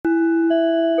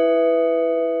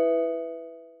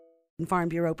Farm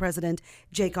Bureau President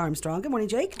Jake Armstrong. Good morning,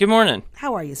 Jake. Good morning.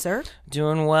 How are you, sir?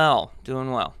 Doing well.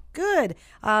 Good.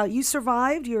 You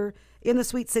survived. You're in the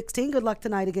Sweet 16. Good luck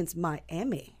tonight against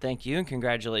Miami. Thank you, and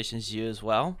congratulations to you as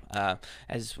well.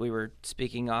 As we were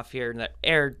speaking off here in the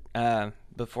air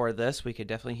before this, we could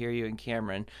definitely hear you and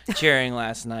Cameron cheering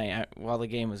last night while the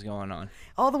game was going on.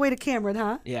 All the way to Cameron,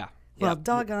 huh? Yeah. Well,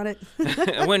 doggone it.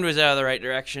 The wind was out of the right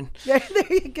direction. Yeah,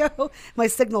 there you go. My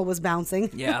signal was bouncing.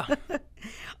 Yeah.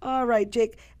 All right,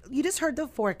 Jake. You just heard the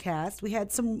forecast. We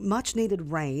had some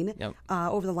much-needed rain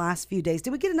over the last few days.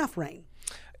 Did we get enough rain?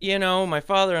 You know, my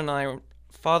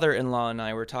father-in-law and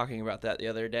I were talking about that the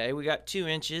other day. We got 2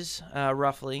 inches,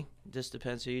 roughly. Just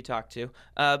depends who you talk to.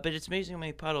 But it's amazing how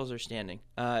many puddles are standing.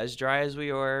 As dry as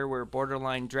we are, we're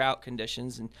borderline drought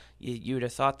conditions, and you would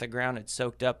have thought the ground had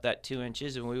soaked up that 2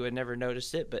 inches, and we would never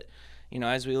noticed it. But, you know,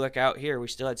 as we look out here, we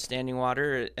still had standing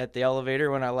water at the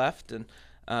elevator when I left. And,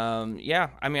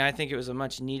 I think it was a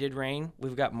much-needed rain.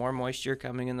 We've got more moisture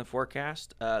coming in the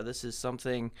forecast. This is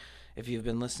something, if you've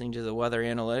been listening to the weather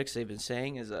analytics, they've been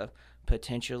saying is a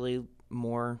potentially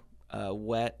more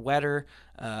wetter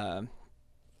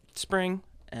spring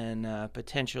and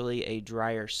potentially a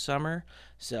drier summer.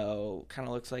 So kind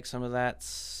of looks like some of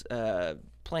that's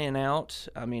playing out.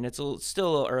 I mean, it's still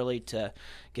a little early to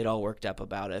get all worked up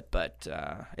about it, but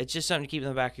it's just something to keep in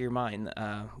the back of your mind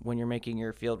when you're making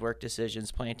your field work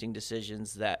decisions, planting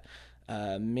decisions, that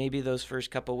maybe those first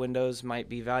couple windows might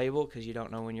be valuable because you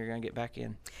don't know when you're going to get back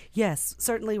in. Yes,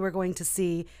 certainly we're going to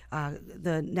see,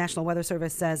 the National Weather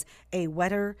Service says, a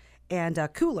wetter and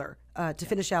cooler to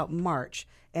finish out March.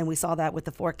 And we saw that with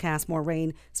the forecast, more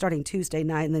rain starting Tuesday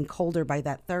night and then colder by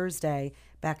that Thursday,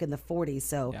 back in the 40s.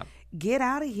 So get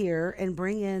out of here and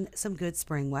bring in some good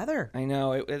spring weather. I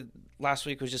know. Last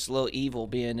week was just a little evil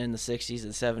being in the 60s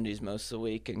and 70s most of the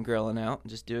week and grilling out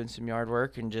and just doing some yard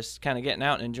work and just kind of getting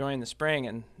out and enjoying the spring.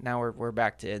 And now we're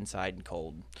back to inside and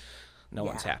cold. No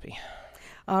one's happy.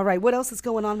 All right. What else is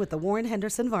going on with the Warren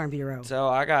Henderson Farm Bureau? So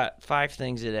I got 5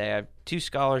 things today. I have 2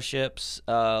 scholarships,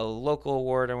 a local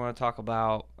award I want to talk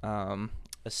about,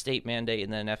 a state mandate,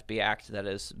 and then an FB Act that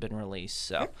has been released.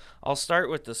 So I'll start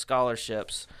with the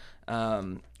scholarships.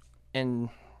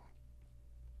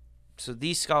 So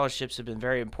these scholarships have been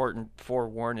very important for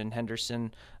Warren and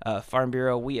Henderson Farm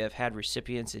Bureau. We have had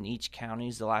recipients in each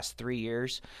counties the last 3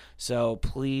 years. So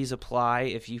please apply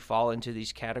if you fall into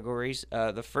these categories.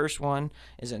 The first one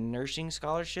is a nursing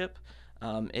scholarship.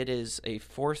 It is a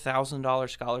 $4,000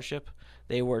 scholarship.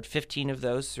 They award 15 of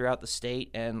those throughout the state.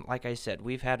 And like I said,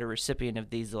 we've had a recipient of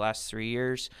these the last 3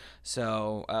 years.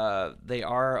 So they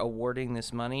are awarding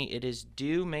this money. It is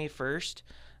due May 1st.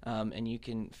 And you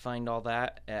can find all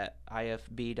that at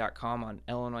ifb.com on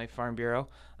Illinois Farm Bureau.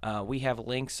 We have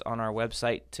links on our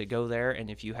website to go there, and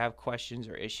if you have questions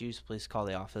or issues, please call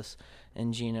the office,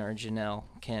 and Gina or Janelle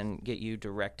can get you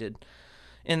directed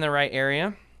in the right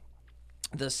area.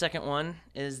 The second one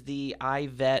is the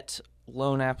iVet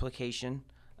loan application.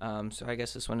 So I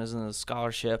guess this one isn't a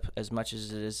scholarship as much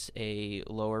as it is a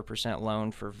lower percent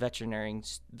loan for veterinarian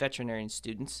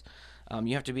students.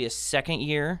 You have to be a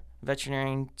second-year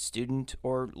veterinarian student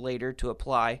or later to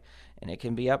apply, and it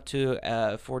can be up to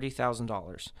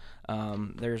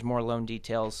 $40,000. There's more loan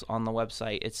details on the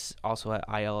website. It's also at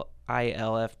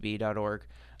ilfb.org.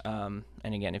 And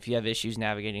again, if you have issues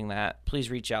navigating that, please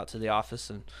reach out to the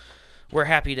office, and we're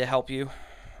happy to help you.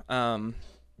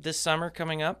 This summer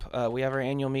coming up, we have our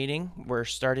annual meeting. We're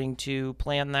starting to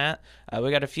plan that.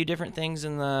 We got a few different things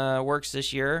in the works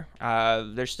this year.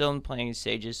 They're still in planning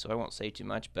stages, so I won't say too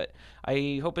much, but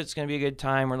I hope it's going to be a good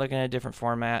time. We're looking at a different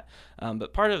format.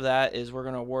 But part of that is we're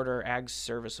going to award our Ag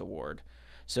Service Award.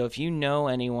 So if you know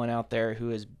anyone out there who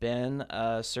has been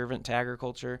a servant to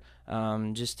agriculture,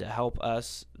 just to help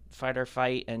us fight our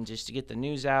fight and just to get the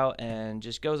news out and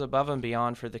just goes above and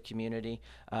beyond for the community,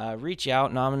 reach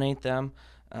out, nominate them.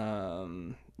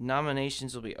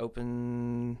 Nominations will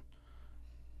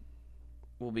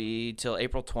be till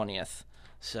April 20th.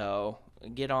 So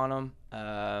get on them,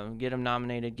 get them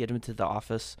nominated, get them to the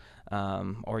office,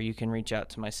 or you can reach out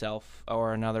to myself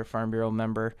or another Farm Bureau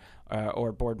member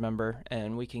or board member,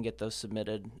 and we can get those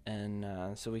submitted,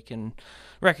 and so we can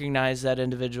recognize that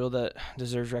individual that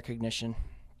deserves recognition.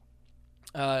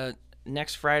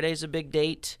 Next Friday is a big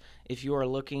date. If you are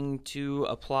looking to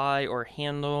apply or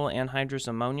handle anhydrous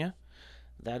ammonia,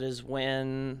 that is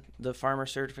when the farmer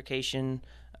certification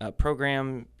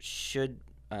program should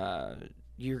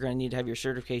you're going to need to have your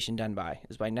certification done by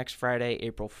is by next Friday,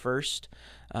 April 1st.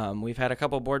 We've had a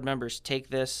couple board members take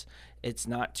this. It's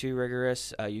not too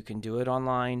rigorous. You can do it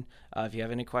online. If you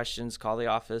have any questions, call the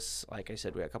office. Like I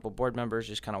said, we had a couple board members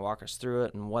just kind of walk us through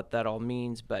it and what that all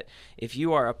means. But if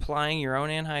you are applying your own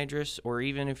anhydrous, or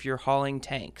even if you're hauling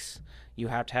tanks, you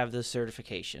have to have this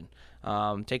certification.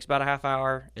 Takes about a half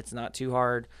hour. It's not too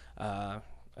hard.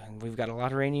 And we've got a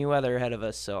lot of rainy weather ahead of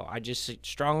us, so I just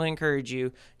strongly encourage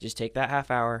you, just take that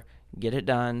half hour, get it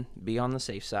done, be on the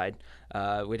safe side.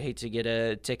 We'd hate to get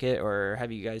a ticket or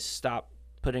have you guys stop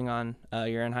putting on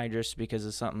your anhydrous because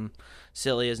of something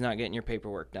silly as not getting your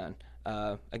paperwork done.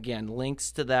 Again,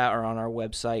 links to that are on our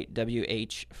website,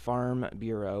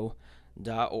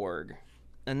 whfarmbureau.org.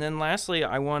 And then lastly,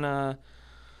 I want to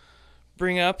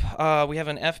bring up, we have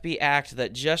an FB Act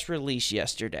that just released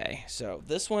yesterday. So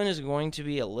this one is going to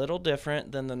be a little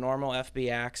different than the normal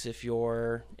FB Acts if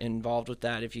you're involved with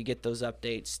that. If you get those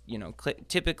updates,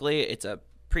 typically it's a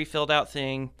pre-filled out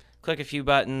thing. Click a few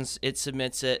buttons, it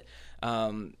submits it.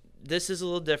 This is a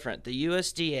little different. The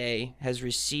USDA has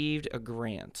received a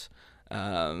grant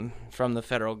from the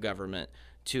federal government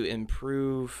to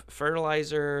improve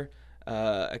fertilizer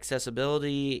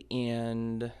accessibility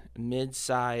and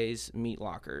mid-size meat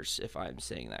lockers, if I'm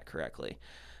saying that correctly.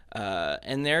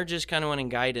 And they're just kind of wanting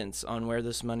guidance on where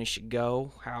this money should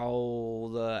go, how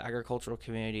the agricultural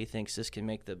community thinks this can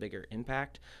make the bigger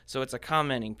impact. So it's a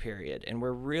commenting period, and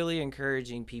we're really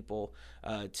encouraging people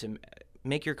to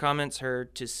make your comments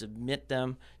heard, to submit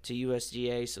them to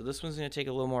USDA. So this one's going to take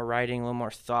a little more writing, a little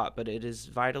more thought, but it is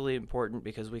vitally important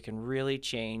because we can really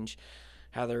change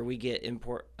how we get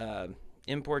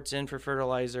imports in for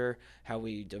fertilizer, how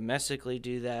we domestically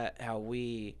do that, how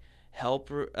we help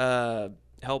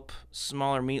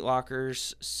smaller meat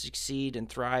lockers succeed and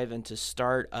thrive and to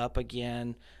start up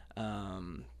again.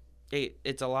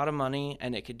 It's a lot of money,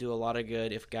 and it could do a lot of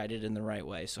good if guided in the right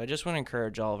way. So I just want to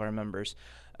encourage all of our members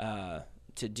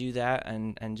to do that,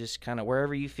 and just kind of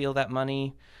wherever you feel that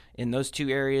money in those two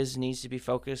areas needs to be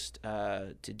focused,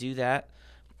 to do that.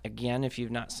 Again, if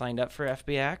you've not signed up for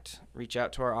FB Act, reach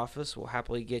out to our office. We'll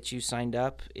happily get you signed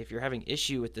up. If you're having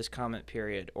issue with this comment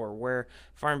period or where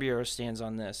Farm Bureau stands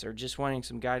on this or just wanting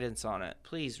some guidance on it,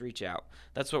 please reach out.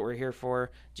 That's what we're here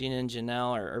for. Gina and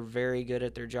Janelle are very good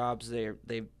at their jobs.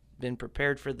 They've been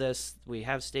prepared for this. We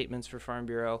have statements for Farm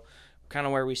Bureau, kind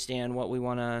of where we stand,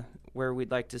 where we'd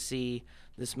like to see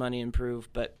this money improve.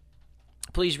 But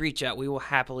please reach out. We will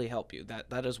happily help you.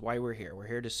 That is why we're here. We're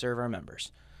here to serve our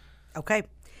members. Okay.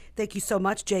 Thank you so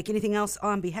much, Jake. Anything else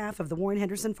on behalf of the Warren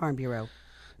Henderson Farm Bureau?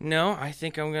 No, I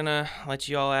think I'm going to let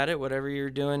you all at it, whatever you're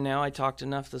doing now. I talked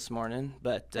enough this morning,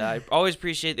 but I always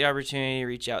appreciate the opportunity to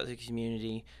reach out to the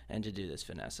community and to do this,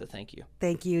 Vanessa. Thank you.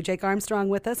 Thank you. Jake Armstrong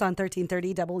with us on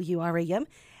 1330 WRAM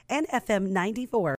and FM 94.